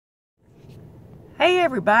Hey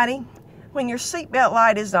everybody, when your seatbelt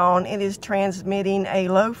light is on, it is transmitting a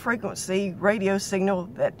low frequency radio signal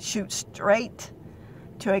that shoots straight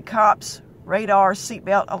to a cop's radar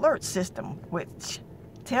seatbelt alert system, which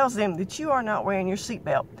tells them that you are not wearing your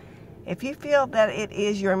seatbelt. If you feel that it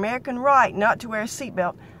is your American right not to wear a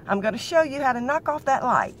seatbelt, I'm going to show you how to knock off that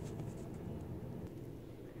light.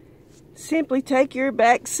 Simply take your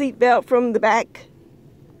back seatbelt from the back,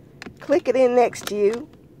 click it in next to you,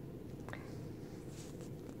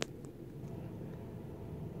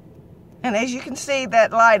 and as you can see,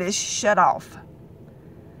 that light is shut off.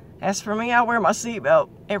 As for me, I wear my seatbelt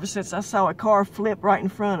ever since I saw a car flip right in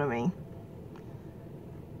front of me.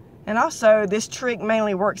 And also, this trick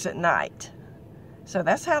mainly works at night. So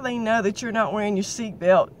that's how they know that you're not wearing your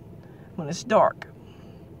seatbelt when it's dark.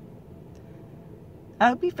 I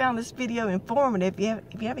hope you found this video informative.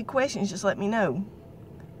 If you have any questions, just let me know.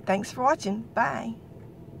 Thanks for watching. Bye.